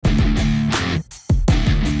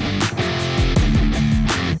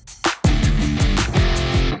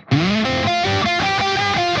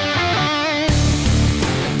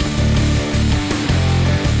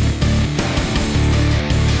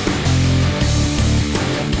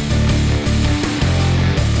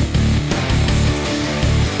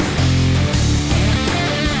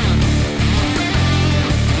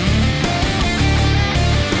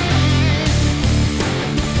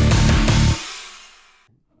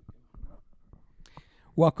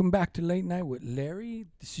Welcome back to Late Night with Larry.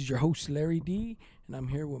 This is your host, Larry D, and I'm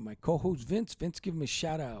here with my co-host, Vince. Vince, give him a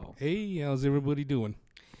shout out. Hey, how's everybody doing?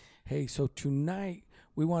 Hey, so tonight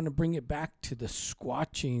we want to bring it back to the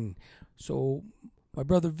squatching. So my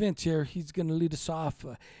brother Vince here, he's going to lead us off.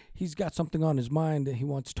 He's got something on his mind that he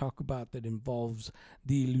wants to talk about that involves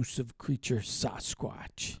the elusive creature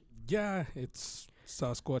Sasquatch. Yeah, it's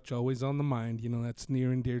Sasquatch always on the mind. You know, that's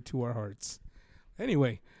near and dear to our hearts.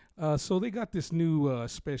 Anyway, so they got this new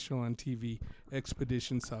special on TV,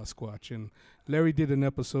 Expedition Sasquatch. And Larry did an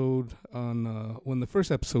episode on when the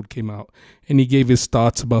first episode came out. And he gave his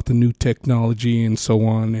thoughts about the new technology and so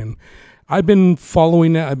on. And I've been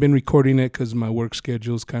following it. I've been recording it because my work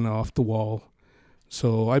schedule is kind of off the wall.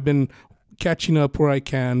 So I've been catching up where I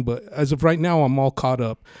can, but as of right now, I'm all caught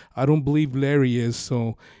up. I don't believe Larry is,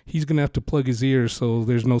 so he's going to have to plug his ears so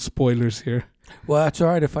there's no spoilers here. Well, that's all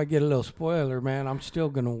right. If I get a little spoiler, man, I'm still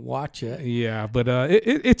going to watch it. Yeah, but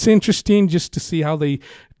it's interesting just to see how they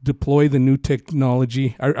deploy the new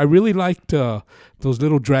technology. I really liked those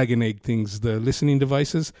little dragon egg things, the listening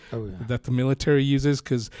devices that the military uses,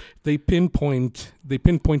 because they pinpointed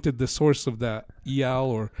the source of that yell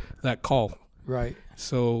or that call. Right.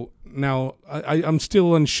 So now I'm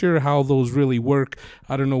still unsure how those really work.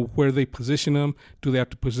 I don't know where they position them. Do they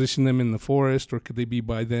have to position them in the forest, or could they be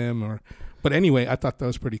by them? But anyway, I thought that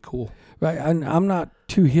was pretty cool. Right. I'm not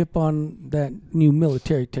too hip on that new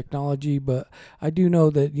military technology, but I do know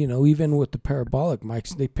that, even with the parabolic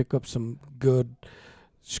mics, they pick up some good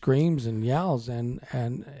screams and yells. And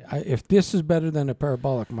if this is better than a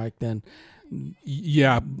parabolic mic, then...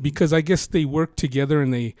 Yeah, because I guess they work together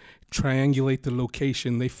and they triangulate the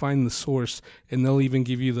location. They find the source, and they'll even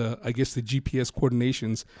give you the GPS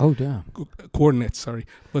coordinations. Oh, damn. Coordinates, sorry.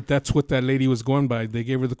 But that's what that lady was going by. They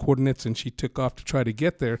gave her the coordinates, and she took off to try to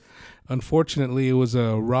get there. Unfortunately, it was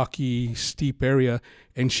a rocky, steep area,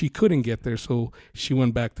 and she couldn't get there, so she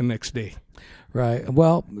went back the next day. Right.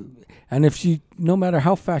 Well, and no matter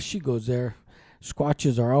how fast she goes there,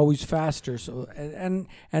 Squatches are always faster. So and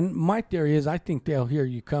my theory is I think they'll hear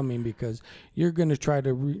you coming because you're going to try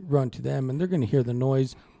to run to them, and they're going to hear the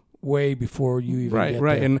noise way before you even get there.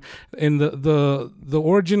 Right. And the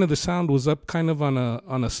origin of the sound was up kind of on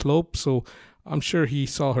a slope, so I'm sure he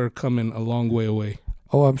saw her coming a long way away.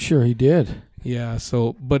 Oh, I'm sure he did. Yeah.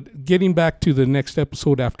 So, but getting back to the next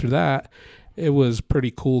episode after that, it was pretty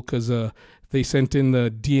cool because they sent in the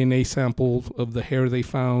DNA sample of the hair they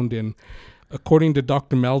found, and according to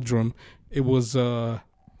Dr. Meldrum, it was the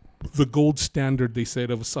gold standard, they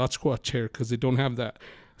said, of a Sasquatch hair because they don't have that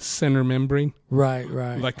center membrane. Right.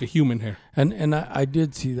 Like a human hair. And I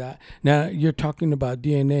did see that. Now, you're talking about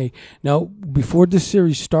DNA. Now, before this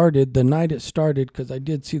series started, the night it started, because I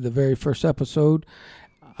did see the very first episode,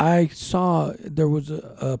 I saw there was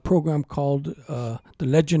a program called The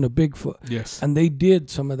Legend of Bigfoot. Yes. And they did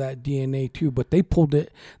some of that DNA too, but they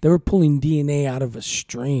were pulling DNA out of a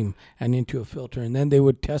stream and into a filter, and then they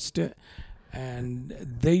would test it. And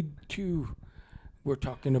they too were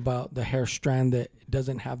talking about the hair strand that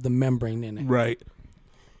doesn't have the membrane in it. Right.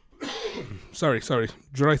 Sorry.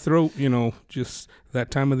 Dry throat, just that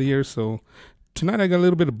time of the year. So tonight I got a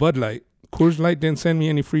little bit of Bud Light. Coors Light didn't send me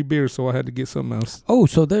any free beer, so I had to get something else. Oh,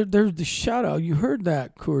 so there's the shout out. You heard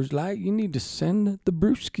that, Coors Light. You need to send the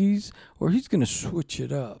brewskis, or he's going to switch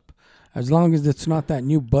it up. As long as it's not that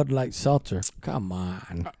new Bud Light seltzer. Come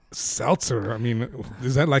on. Seltzer? I mean,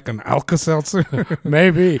 is that like an Alka-Seltzer?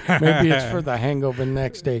 Maybe it's for the hangover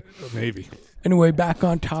next day. Maybe. Anyway, back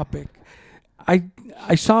on topic.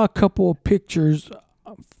 I saw a couple of pictures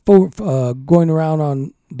going around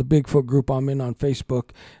on the Bigfoot group I'm in on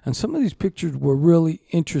Facebook, and some of these pictures were really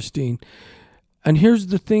interesting. And here's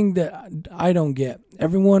the thing that I don't get.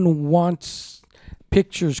 Everyone wants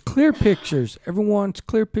pictures, clear pictures. Everyone wants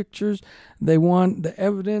clear pictures. They want the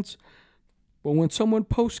evidence. But when someone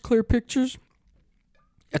posts clear pictures,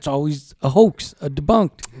 it's always a hoax, a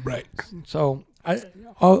debunked. Right. So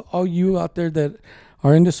all you out there that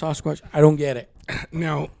are into Sasquatch, I don't get it.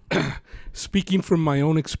 Now, speaking from my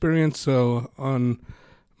own experience on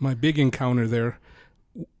my big encounter there,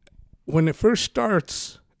 when it first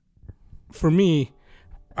starts, for me,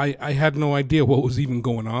 I had no idea what was even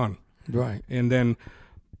going on. Right. And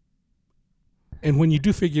when you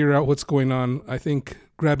do figure out what's going on, I think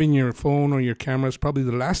grabbing your phone or your camera is probably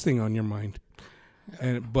the last thing on your mind.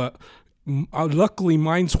 But luckily,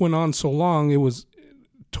 mine's went on so long, it was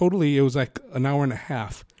like an hour and a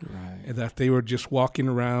half. Right. That they were just walking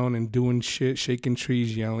around and doing shit, shaking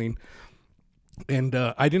trees, yelling. And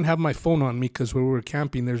I didn't have my phone on me because where we were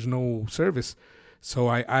camping, there's no service. So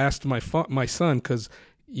I asked my son, because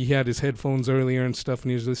he had his headphones earlier and stuff,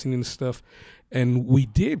 and he was listening to stuff. And we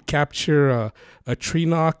did capture a tree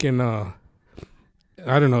knock and I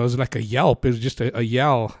don't know, it was like a yelp. It was just a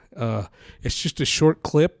yell. It's just a short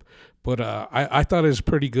clip, but I thought it was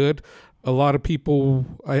pretty good. A lot of people,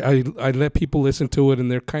 I let people listen to it, and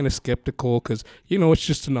they're kind of skeptical because, it's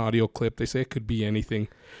just an audio clip. They say it could be anything.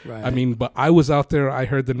 Right. I mean, but I was out there. I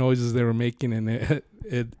heard the noises they were making, and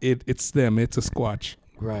it's them. It's a Squatch.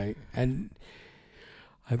 Right. And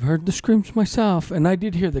I've heard the screams myself, and I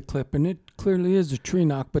did hear the clip, and it clearly is a tree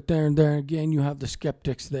knock. But there again, you have the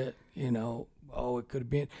skeptics that, it could have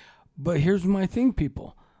been. But here's my thing,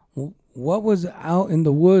 people. What was out in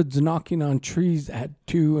the woods knocking on trees at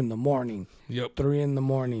 2 a.m? Yep. 3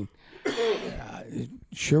 a.m? It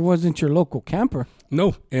sure wasn't your local camper.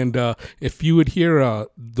 No, and if you would hear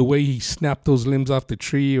the way he snapped those limbs off the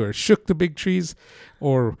tree or shook the big trees,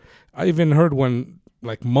 or I even heard one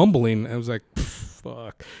like mumbling. I was like,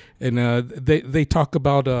 fuck. And they talk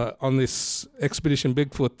about on this Expedition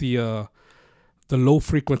Bigfoot the low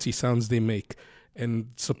frequency sounds they make, and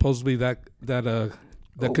supposedly that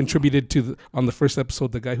contributed to on the first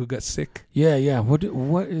episode the guy who got sick. Yeah.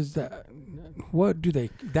 What is that? What do they?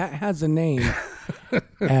 That has a name,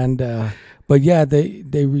 and but yeah,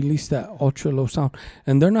 they release that ultra low sound,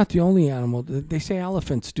 and they're not the only animal. They say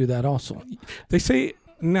elephants do that also. They say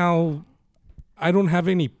now. I don't have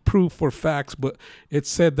any proof or facts, but it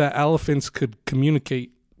said that elephants could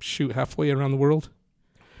communicate halfway around the world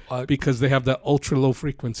because they have that ultra low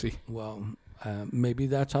frequency. Well, maybe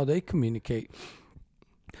that's how they communicate.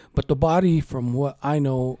 But the body, from what I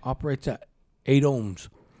know, operates at 8 ohms.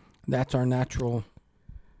 That's our natural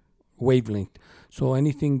wavelength. So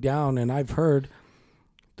anything down, and I've heard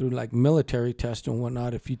through like military tests and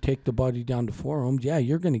whatnot, if you take the body down to 4 ohms, yeah,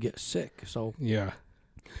 you're going to get sick. So yeah,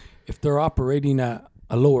 if they're operating at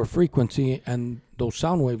a lower frequency and those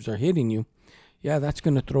sound waves are hitting you, yeah, that's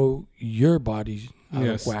going to throw your body out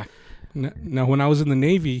of whack. Now, when I was in the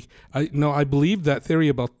Navy, I believe that theory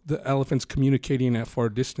about the elephants communicating at far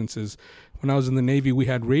distances. When I was in the Navy, we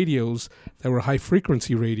had radios that were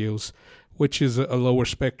high-frequency radios, which is a lower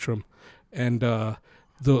spectrum. And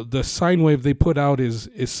the sine wave they put out is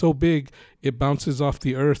so big, it bounces off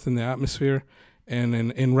the Earth and the atmosphere. And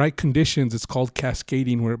in right conditions, it's called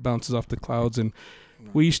cascading, where it bounces off the clouds. And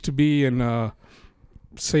we used to be in,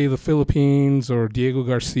 say, the Philippines or Diego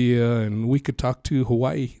Garcia, and we could talk to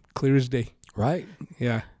Hawaii clear as day. Right.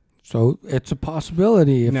 Yeah. So it's a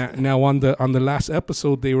possibility. Now on the last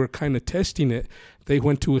episode, they were kind of testing it. They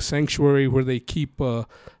went to a sanctuary where they keep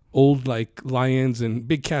old like lions and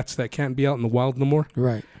big cats that can't be out in the wild no more.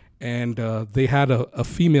 Right. And they had a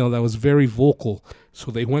female that was very vocal.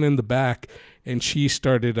 So they went in the back, and she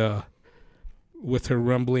started with her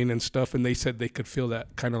rumbling and stuff, and they said they could feel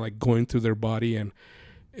that kind of like going through their body, and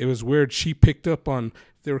it was weird. She picked up on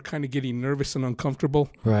they were kind of getting nervous and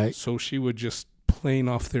uncomfortable. Right. So she would just playing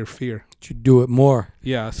off their fear. To do it more.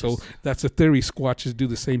 Yeah, so that's a theory. Squatches do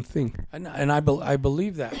the same thing. And I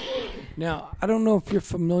believe that. Now, I don't know if you're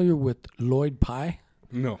familiar with Lloyd Pye.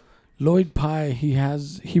 No. Lloyd Pye,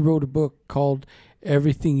 he wrote a book called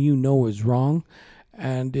Everything You Know Is Wrong.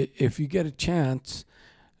 And if you get a chance,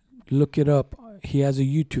 look it up. He has a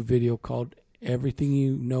YouTube video called Everything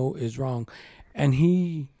You Know Is Wrong. And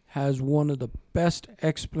he has one of the best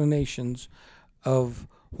explanations of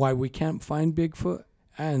why we can't find Bigfoot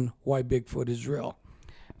and why Bigfoot is real.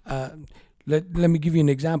 Let me give you an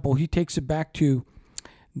example. He takes it back to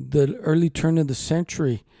the early turn of the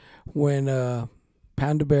century when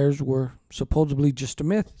panda bears were supposedly just a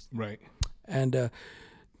myth. Right. And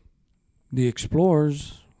the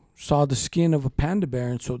explorers saw the skin of a panda bear,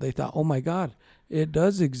 and so they thought, oh, my God, it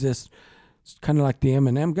does exist. It's kind of like the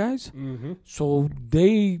M&M guys. Mm-hmm. So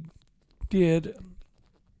they did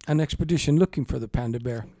an expedition looking for the panda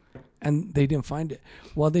bear, and they didn't find it.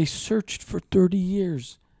 Well, they searched for 30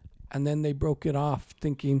 years, and then they broke it off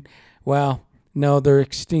thinking, well, no, they're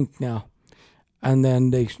extinct now. And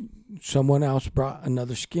then someone else brought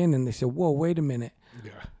another skin, and they said, whoa, wait a minute.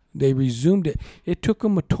 Yeah. They resumed it. It took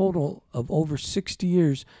them a total of over 60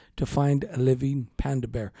 years to find a living panda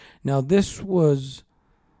bear. Now, this was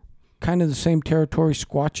kind of the same territory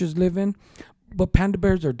Squatches live in, but panda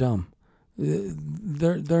bears are dumb.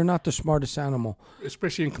 They're not the smartest animal.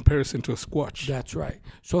 Especially in comparison to a Squatch. That's right.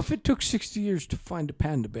 So if it took 60 years to find a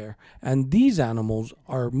panda bear, and these animals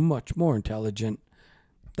are much more intelligent,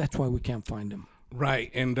 that's why we can't find them.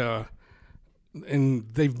 Right, and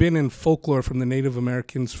they've been in folklore from the Native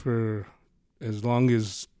Americans for as long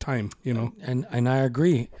as time, you know. And I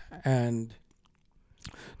agree. And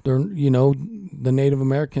they're, the Native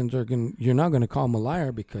Americans you're not going to call them a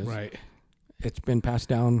liar because right. it's been passed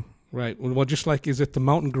down. Right. Well, just like, is it the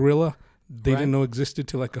mountain gorilla? They Right. didn't know existed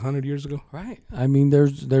till like 100 years ago. Right. I mean,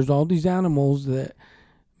 there's all these animals that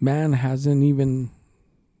man hasn't even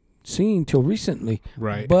seen till recently,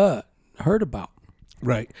 Right. but heard about.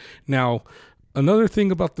 Right. Now, another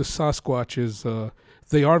thing about the Sasquatch is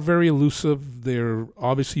they are very elusive. They're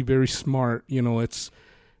obviously very smart. You know,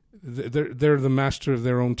 they're the master of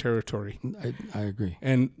their own territory. I agree.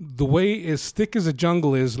 And the way as thick as a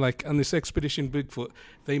jungle is, like on this Expedition Bigfoot,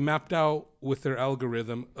 they mapped out with their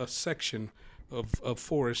algorithm a section of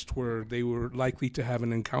forest where they were likely to have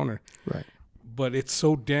an encounter. Right. But it's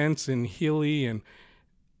so dense and hilly, and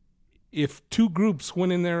if two groups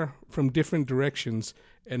went in there from different directions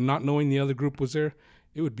and not knowing the other group was there,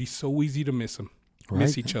 it would be so easy to miss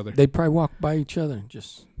each other. They'd probably walk by each other,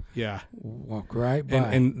 just walk right by.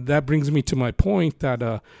 And that brings me to my point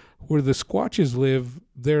that where the Squatches live,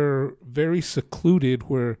 they're very secluded,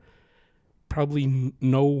 where probably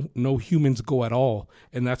no humans go at all,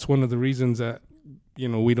 and that's one of the reasons that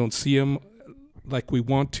we don't see them like we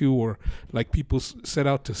want to, or like people set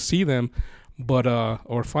out to see them, but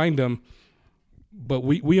or find them. But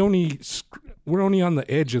we're only on the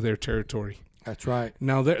edge of their territory. That's right.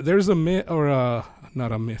 Now there's a myth, or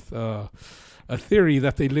not a myth, a theory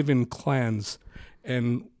that they live in clans,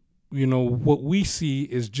 and what we see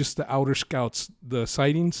is just the outer scouts, the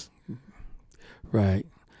sightings. Right.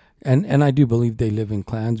 And I do believe they live in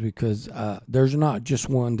clans, because there's not just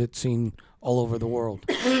one that's seen all over the world.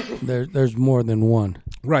 There's more than one.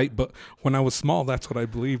 Right, but when I was small, that's what I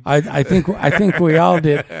believed. I think we all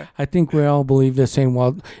did. I think we all believe the same.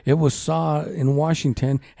 Well, it was saw in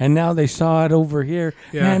Washington, and now they saw it over here.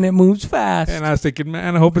 Yeah. Man, it moves fast. And I was thinking,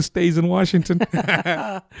 man, I hope it stays in Washington.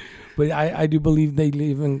 But I do believe they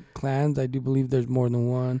live in clans. I do believe there's more than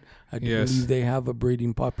one. I do believe they have a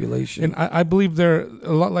breeding population. And I believe they're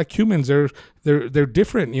a lot like humans. They're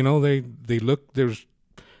different. They look. There's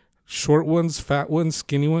short ones, fat ones,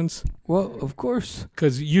 skinny ones. Well, of course.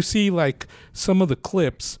 Because you see like some of the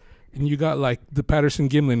clips, and you got like the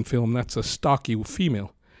Patterson-Gimlin film. That's a stocky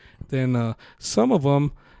female. Then some of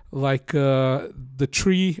them, like the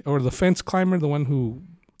tree or the fence climber, the one who.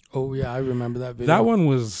 Oh yeah, I remember that video. That one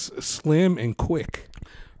was slim and quick.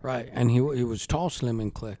 Right, and he was tall, slim,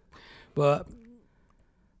 and quick. But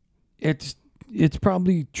it's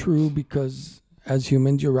probably true, because as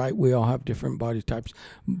humans, you're right, we all have different body types.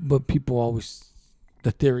 But people always,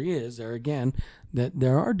 the theory is there again that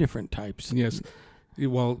there are different types. Yes.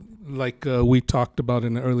 Well, like we talked about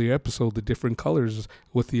in an earlier episode, the different colors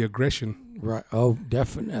with the aggression. Right. Oh,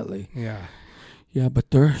 definitely. Yeah. Yeah,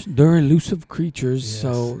 but they're elusive creatures, Yes.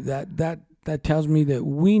 so that tells me that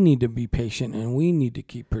we need to be patient and we need to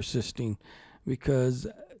keep persisting, because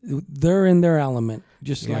they're in their element,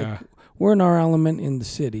 just like we're in our element in the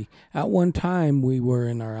city. At one time, we were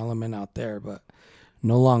in our element out there, but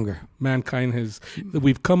no longer. Mankind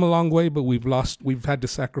we've come a long way, but we've had to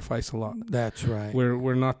sacrifice a lot. That's right.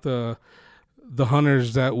 We're not the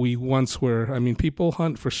hunters that we once were. I mean, people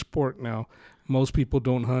hunt for sport now. Most people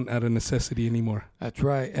don't hunt out of necessity anymore. That's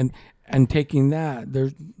right. And taking that,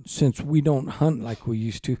 since we don't hunt like we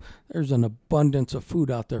used to, there's an abundance of food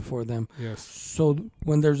out there for them. Yes. So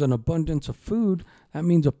when there's an abundance of food, that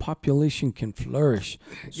means a population can flourish.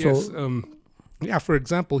 Yes. For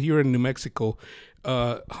example, here in New Mexico,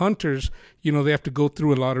 hunters, they have to go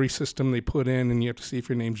through a lottery system they put in, and you have to see if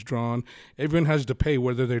your name's drawn. Everyone has to pay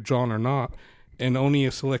whether they're drawn or not, and only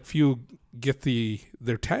a select few get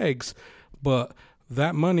their tags. But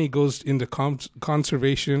that money goes into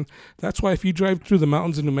conservation. That's why if you drive through the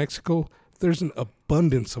mountains in New Mexico, there's an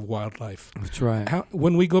abundance of wildlife. That's right.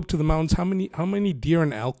 When we go up to the mountains, how many deer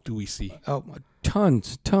and elk do we see? Oh,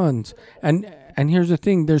 tons. And here's the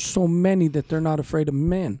thing: there's so many that they're not afraid of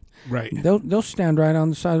men. Right. They'll stand right on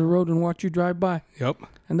the side of the road and watch you drive by. Yep.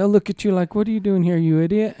 And they'll look at you like, "What are you doing here, you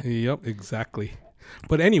idiot?" Yep. Exactly.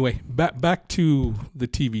 But anyway, back to the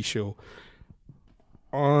TV show.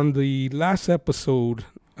 On the last episode,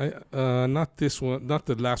 not this one, not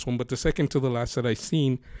the last one, but the second to the last that I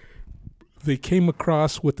seen, they came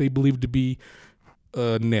across what they believed to be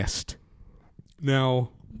a nest. Now,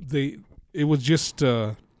 it was just,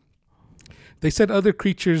 they said other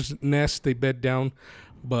creatures nest, they bed down,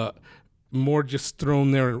 but more just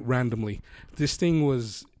thrown there randomly. This thing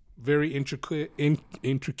was very intricate.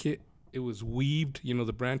 It was weaved.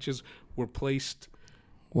 The branches were placed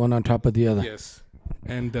one on top of the other. Yes.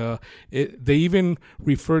 And they even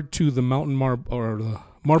referred to the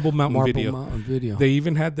Marble Mountain video. They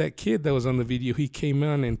even had that kid that was on the video. He came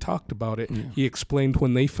in and talked about it. Yeah. He explained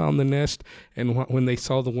when they found the nest and when they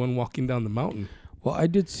saw the one walking down the mountain. Well, I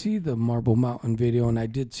did see the Marble Mountain video, and I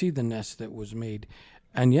did see the nest that was made.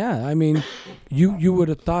 And yeah, I mean, you would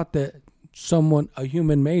have thought that a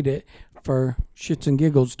human made it for shits and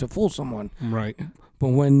giggles to fool someone. Right. But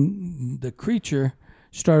when the creature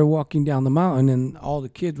started walking down the mountain and all the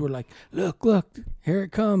kids were like, look, here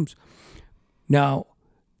it comes. Now,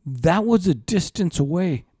 that was a distance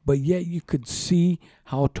away, but yet you could see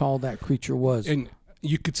how tall that creature was. And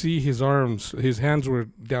you could see his arms, his hands were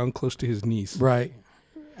down close to his knees. Right.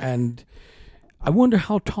 And I wonder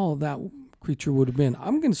how tall that creature would have been.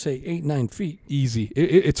 I'm going to say 8-9 feet. Easy.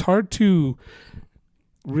 It's hard to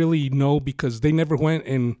really know because they never went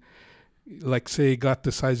and, like, say, got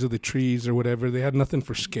the size of the trees or whatever. They had nothing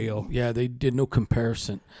for scale. Yeah, they did no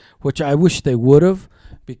comparison, which I wish they would have,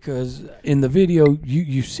 because in the video,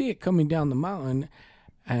 you see it coming down the mountain,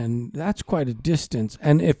 and that's quite a distance.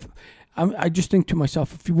 And I just think to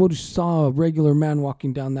myself, if you would have saw a regular man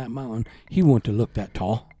walking down that mountain, he wouldn't have looked that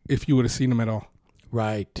tall. If you would have seen him at all.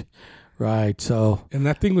 Right. So. And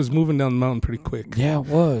that thing was moving down the mountain pretty quick. Yeah, it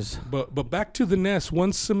was. But back to the nest,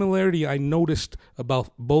 one similarity I noticed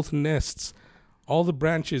about both nests, all the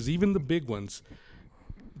branches, even the big ones,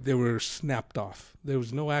 they were snapped off. There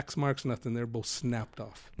was no axe marks, nothing. They're both snapped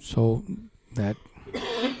off. So that.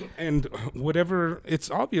 And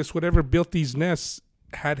it's obvious, whatever built these nests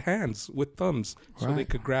had hands with thumbs, so they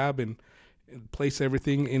could grab and place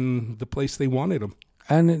everything in the place they wanted them.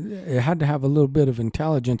 And it had to have a little bit of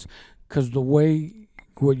intelligence, because the way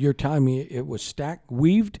what you're telling me, it was stacked,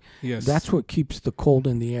 weaved. Yes, that's what keeps the cold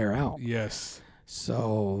in the air out. Yes.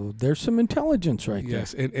 So there's some intelligence right there.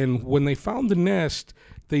 Yes, and when they found the nest,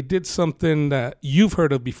 they did something that you've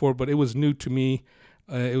heard of before, but it was new to me.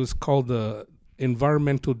 It was called the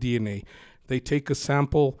environmental DNA. They take a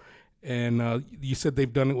sample, and you said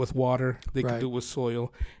they've done it with water. They could do it with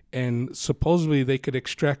soil, and supposedly they could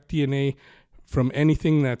extract DNA from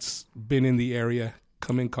anything that's been in the area,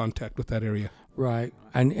 come in contact with that area. Right,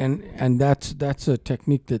 and that's a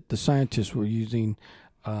technique that the scientists were using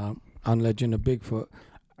on Legend of Bigfoot,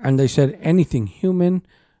 and they said anything human,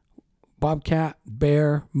 bobcat,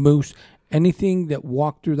 bear, moose, anything that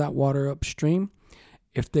walked through that water upstream,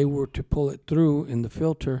 if they were to pull it through in the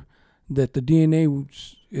filter, that the DNA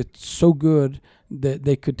it's so good that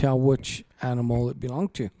they could tell which animal it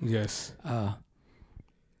belonged to. Yes.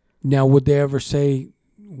 Now, would they ever say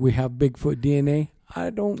we have Bigfoot DNA? I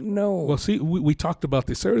don't know. Well, see, we talked about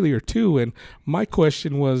this earlier, too, and my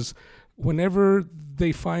question was, whenever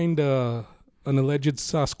they find an alleged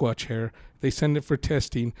Sasquatch hair, they send it for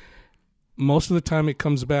testing. Most of the time it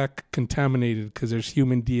comes back contaminated because there's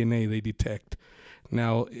human DNA they detect.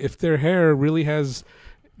 Now, if their hair really has...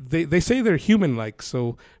 They say they're human-like,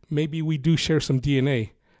 so maybe we do share some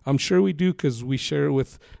DNA. I'm sure we do because we share it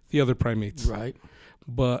with the other primates. Right.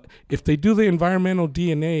 But if they do the environmental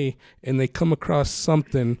DNA and they come across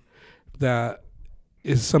something that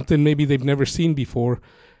is something maybe they've never seen before,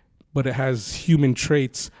 but it has human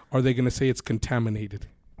traits, are they going to say it's contaminated?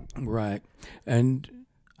 Right. And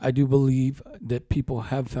I do believe that people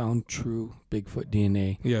have found true Bigfoot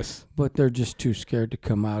DNA. Yes. But they're just too scared to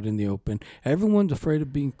come out in the open. Everyone's afraid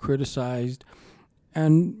of being criticized,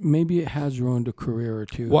 and maybe it has ruined a career or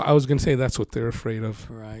two. Well, I was going to say that's what they're afraid of.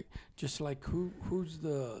 Right. Just like who's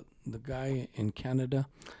the guy in Canada?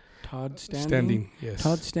 Todd Standing? Standing, yes.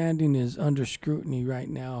 Todd Standing is under scrutiny right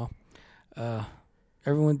now.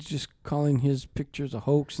 Everyone's just calling his pictures a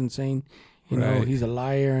hoax and saying, you know, he's a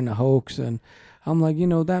liar and a hoax. And I'm like,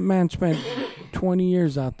 that man spent 20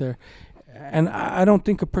 years out there. And I don't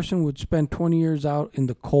think a person would spend 20 years out in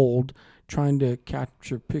the cold trying to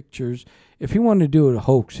capture pictures. If he wanted to do it a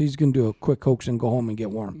hoax, he's going to do a quick hoax and go home and get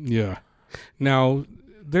warm. Yeah. Now,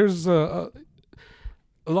 there's a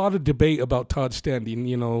lot of debate about Todd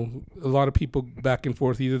Standing. A lot of people back and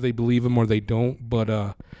forth. Either they believe him or they don't.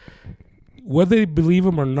 But whether they believe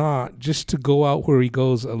him or not, just to go out where he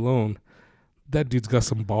goes alone, that dude's got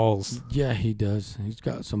some balls. Yeah, he does. He's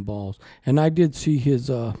got some balls. And I did see his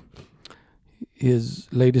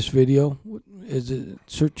latest video. Is it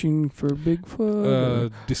Searching for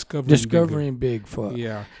Bigfoot? Discovering Bigfoot.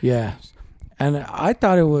 Yeah. Yeah. And I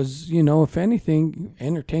thought it was, if anything,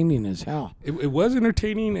 entertaining as hell. It was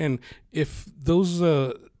entertaining, and if those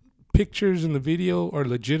pictures in the video are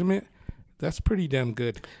legitimate, that's pretty damn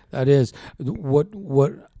good. That is.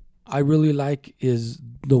 What I really like is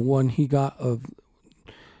the one he got of,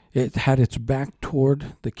 it had its back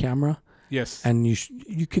toward the camera. Yes. And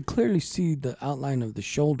you could clearly see the outline of the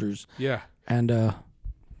shoulders. Yeah. And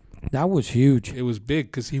that was huge. It was big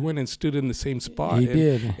because he went and stood in the same spot. He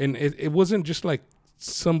did. And it wasn't just like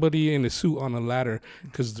somebody in a suit on a ladder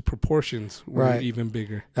because the proportions were Right. even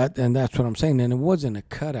bigger. And that's what I'm saying. And it wasn't a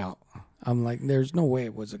cutout. I'm like, there's no way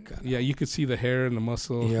it was a cutout. Yeah, you could see the hair and the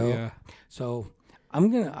muscle. Yep. Yeah. So I'm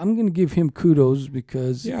gonna give him kudos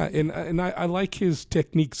because Yeah, and I like his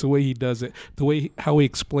techniques, the way he does it, the way how he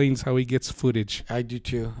explains how he gets footage. I do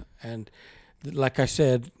too. And like I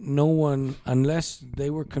said, no one, unless they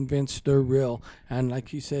were convinced they're real, and like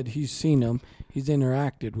he said, he's seen them, he's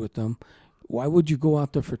interacted with them. Why would you go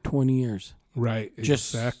out there for 20 years Right,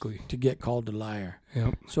 Just- exactly. to get called a liar?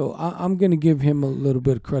 Yeah. So I'm going to give him a little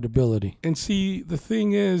bit of credibility. And see, the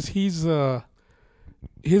thing is, he's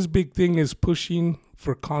his big thing is pushing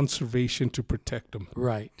for conservation to protect them.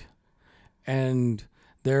 Right. And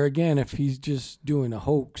there again, if he's just doing a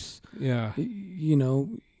hoax, Yeah. you know,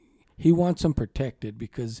 he wants them protected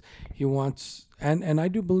because he wants, and I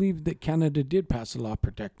do believe that Canada did pass a law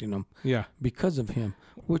protecting them Yeah. because of him,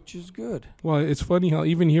 which is good. Well, it's funny how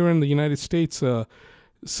even here in the United States,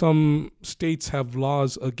 some states have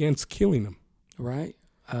laws against killing them. Right.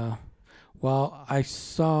 Well, I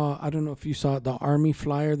don't know if you saw it, the Army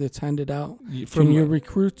flyer that's handed out from your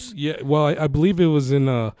recruits. Yeah, well, I believe it was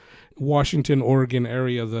in Washington, Oregon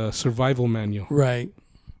area, the survival manual. Right.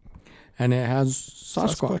 And it has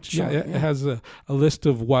Sasquatch. Yeah, it has a list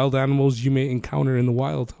of wild animals you may encounter in the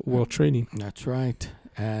wild while training. That's right.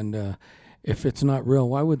 And if it's not real,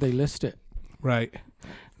 why would they list it? Right.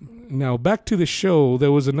 Now, back to the show,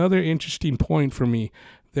 there was another interesting point for me.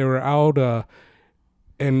 They were out,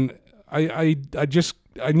 and I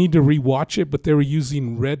need to rewatch it, but they were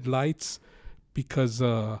using red lights because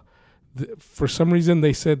for some reason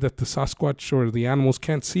they said that the Sasquatch or the animals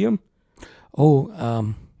can't see them.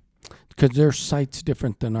 Oh, because their sight's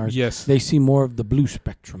different than ours. Yes. They see more of the blue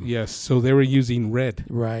spectrum. Yes, so they were using red.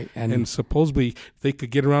 Right. And supposedly they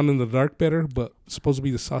could get around in the dark better, but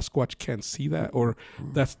supposedly the Sasquatch can't see that, or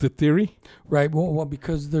that's the theory. Right. Well,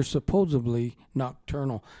 because they're supposedly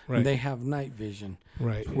nocturnal. Right. And they have night vision,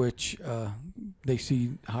 Right. which they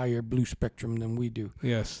see higher blue spectrum than we do,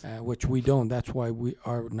 Yes. which we don't. That's why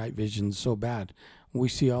our night vision's so bad. We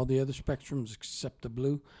see all the other spectrums except the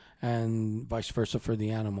blue, and vice versa for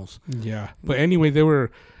the animals. Yeah. But anyway, they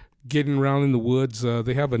were getting around in the woods.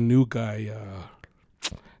 They have a new guy.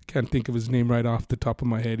 Can't think of his name right off the top of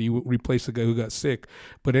my head. He replaced the guy who got sick.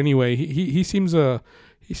 But anyway, he seems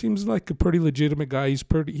like a pretty legitimate guy.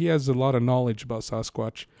 He has a lot of knowledge about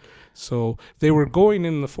Sasquatch. So they were going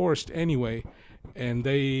in the forest anyway, and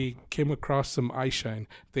they came across some eye shine.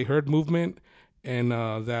 They heard movement, and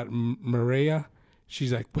that Maria,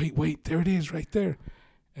 she's like, wait, there it is, right there.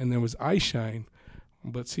 And there was eye shine.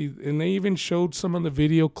 But see, and they even showed some of the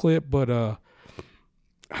video clip, but I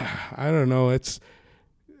don't know.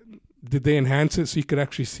 Did they enhance it so you could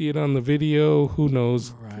actually see it on the video? Who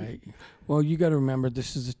knows? Right. Well, you got to remember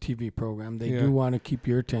this is a TV program. They Yeah. do want to keep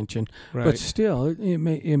your attention, Right. but still, it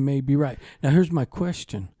may be right. Now, here's my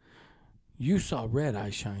question: you saw red eye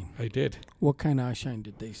shine. I did. What kind of eye shine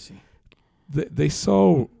did they see? They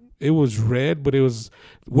saw it was red, but it was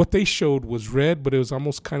what they showed was red, but it was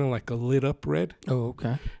almost kind of like a lit up red. Oh,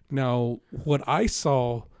 okay. Now, what I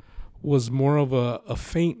saw was more of a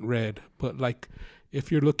faint red, but like if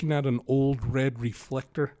you're looking at an old red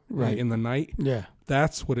reflector Right. in the night, Yeah.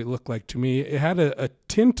 that's what it looked like to me. It had a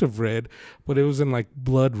tint of red, but it wasn't like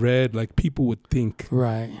blood red like people would think.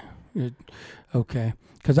 Right. Okay.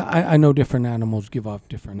 Because I know different animals give off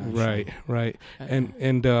different eye shine. Right.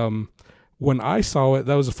 And when I saw it,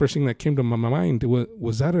 that was the first thing that came to my mind.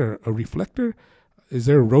 Was that a reflector? Is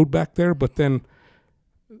there a road back there? But then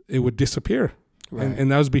it would disappear. Right. And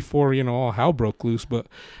that was before, all hell broke loose. But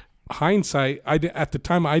hindsight, at the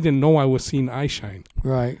time, I didn't know I was seeing eye shine.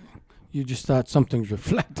 Right. You just thought something's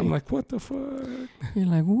reflecting. I'm like, what the fuck? You're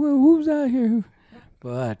like, who's out here?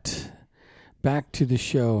 But back to the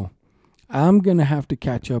show. I'm going to have to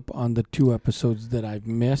catch up on the 2 episodes that I've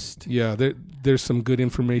missed. Yeah, there's some good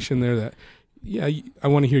information there that, I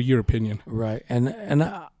want to hear your opinion. Right. And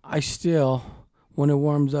I still, when it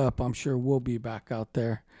warms up, I'm sure we'll be back out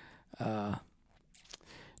there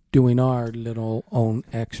doing our little own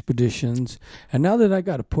expeditions. And now that I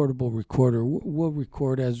got a portable recorder, we'll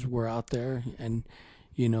record as we're out there. And,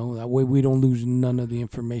 that way we don't lose none of the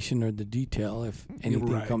information or the detail if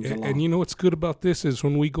anything comes along. And what's good about this is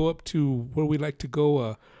when we go up to where we like to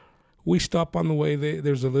go, we stop on the way.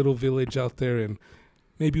 There's a little village out there, and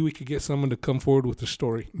maybe we could get someone to come forward with a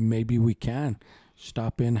story. Maybe we can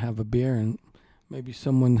stop in, have a beer, and maybe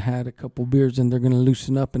someone had a couple beers and they're going to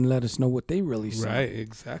loosen up and let us know what they really saw. Right,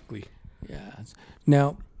 exactly. Yeah.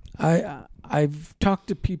 Now, I've talked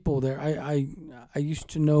to people there. I used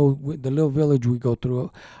to know the little village we go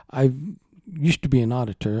through. I've used to be an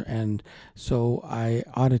auditor, and so I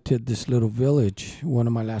audited this little village, one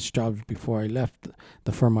of my last jobs before I left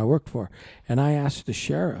the firm I worked for. And I asked the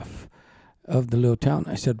sheriff of the little town,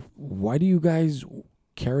 I said, why do you guys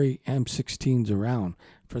carry M16s around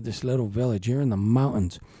for this little village? You're in the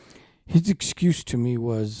mountains. His excuse to me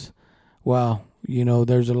was, well,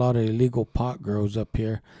 there's a lot of illegal pot grows up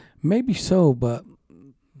here. Maybe so, but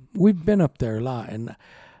we've been up there a lot, and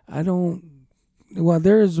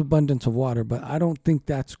there is abundance of water, but I don't think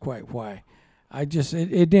that's quite why.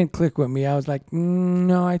 It didn't click with me. I was like,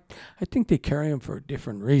 no, I think they carry them for a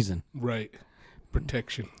different reason. Right.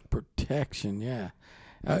 Protection, yeah.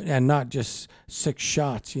 And not just 6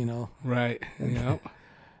 shots, Right, yeah.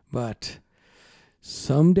 But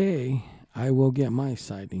someday I will get my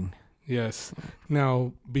sighting. Yes.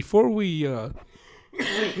 Now, before we,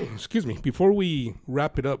 before we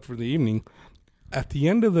wrap it up for the evening, at the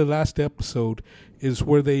end of the last episode is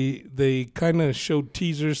where they kind of showed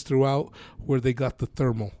teasers throughout where they got the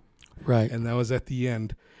thermal. Right. And that was at the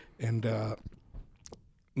end. And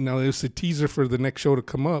now there's a teaser for the next show to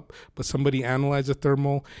come up, but somebody analyzed the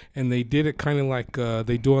thermal, and they did it kind of like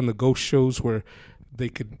they do on the ghost shows where they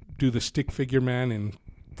could do the stick figure man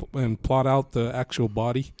and plot out the actual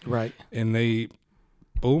body. Right. And there's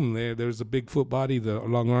a Bigfoot body, the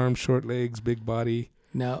long arms, short legs, big body.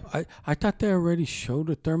 Now, I thought they already showed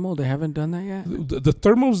a thermal. They haven't done that yet? The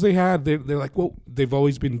thermals they had, they're like, well, they've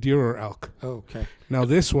always been deer or elk. Oh, okay. Now,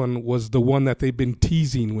 this one was the one that they've been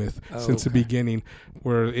teasing with since the beginning,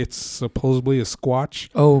 where it's supposedly a Squatch.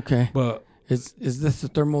 Oh, okay. But is this the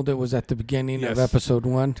thermal that was at the beginning of episode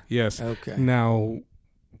 1? Yes. Okay. Now,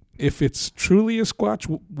 if it's truly a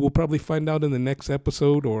Squatch, we'll probably find out in the next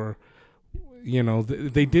episode, or...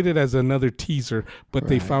 they did it as another teaser, but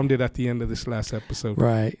they found it at the end of this last episode.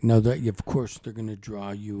 Right. No, of course they're going to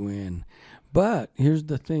draw you in. But here's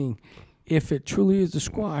the thing. If it truly is a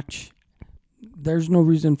Squatch, there's no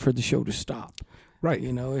reason for the show to stop. Right.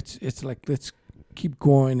 It's like, let's keep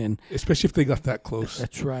going. And especially if they got that close.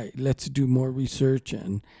 That's right. Let's do more research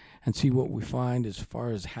and see what we find as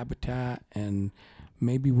far as habitat, and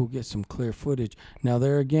maybe we'll get some clear footage. Now,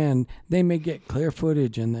 there again, they may get clear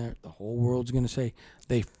footage, and the whole world's going to say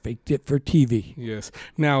they faked it for TV. Yes.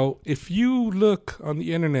 Now, if you look on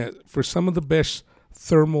the internet for some of the best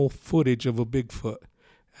thermal footage of a Bigfoot,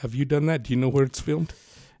 have you done that? Do you know where it's filmed?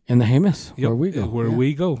 In the Jemez, yep. Where we go.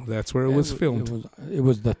 We go. That's where it was filmed. It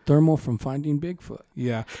was the thermal from Finding Bigfoot.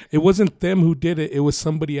 Yeah. It wasn't them who did it. It was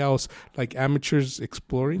somebody else, like amateurs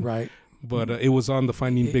exploring. Right. But it was on the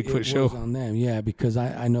Finding Bigfoot show. It was on them, yeah, because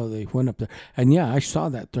I know they went up there. And, yeah, I saw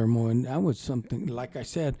that thermal, and that was something, like I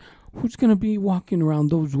said, who's going to be walking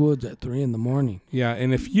around those woods at 3 a.m? Yeah,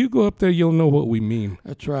 and if you go up there, you'll know what we mean.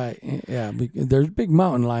 That's right. Yeah, there's big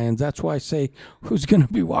mountain lions. That's why I say, who's going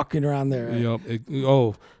to be walking around there? Yep.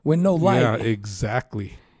 With no light. Yeah,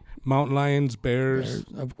 exactly. Mountain lions, bears.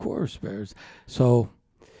 Of course, bears. So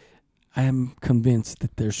I am convinced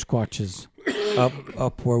that there's Squatches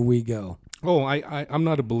up where we go. Oh, I'm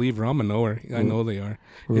not a believer. I'm a knower. I know they are.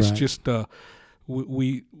 Right. It's just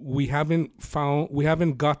we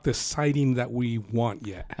haven't got the sighting that we want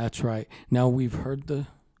yet. That's right. Now we've heard the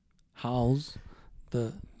howls,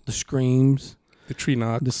 the screams, the tree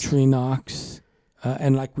knocks,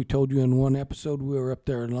 and like we told you in one episode, we were up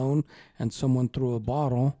there alone, and someone threw a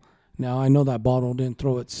bottle. Now I know that bottle didn't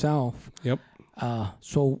throw itself. Yep.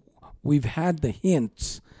 So we've had the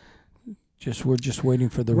hints. We're just waiting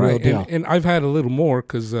for the real deal. And I've had a little more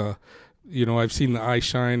because, I've seen the eye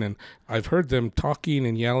shine, and I've heard them talking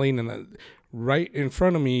and yelling, and right in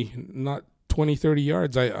front of me, not 20, 30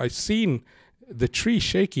 yards, I seen the tree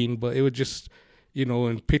shaking, but it was just,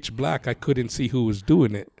 in pitch black. I couldn't see who was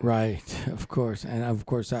doing it. Right, of course. And, of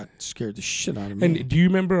course, that scared the shit out of me. And do you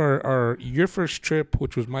remember your first trip,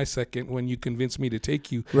 which was my second, when you convinced me to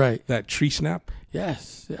take you? Right. That tree snap?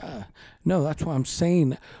 Yes. Yeah. No, that's what I'm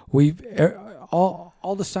saying.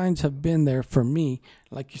 All the signs have been there for me.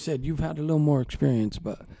 Like you said, you've had a little more experience,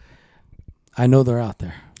 but I know they're out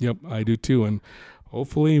there. Yep, I do too. And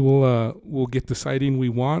hopefully we'll get the sighting we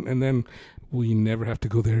want, and then we never have to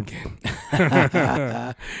go there again.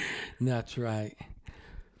 That's right.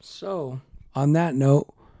 So, on that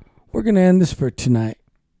note, we're going to end this for tonight.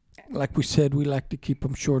 Like we said, we like to keep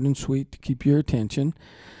them short and sweet to keep your attention.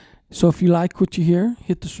 So if you like what you hear,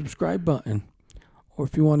 hit the subscribe button. Or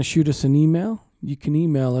if you want to shoot us an email, you can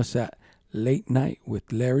email us at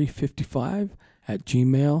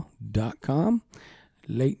latenightwithlarry55@gmail.com.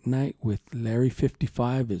 Late Night with Larry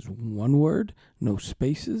 55 is one word, no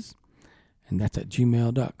spaces, and that's at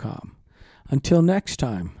gmail.com. Until next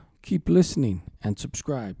time, keep listening and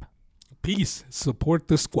subscribe. Peace. Support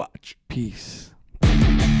the Squatch. Peace.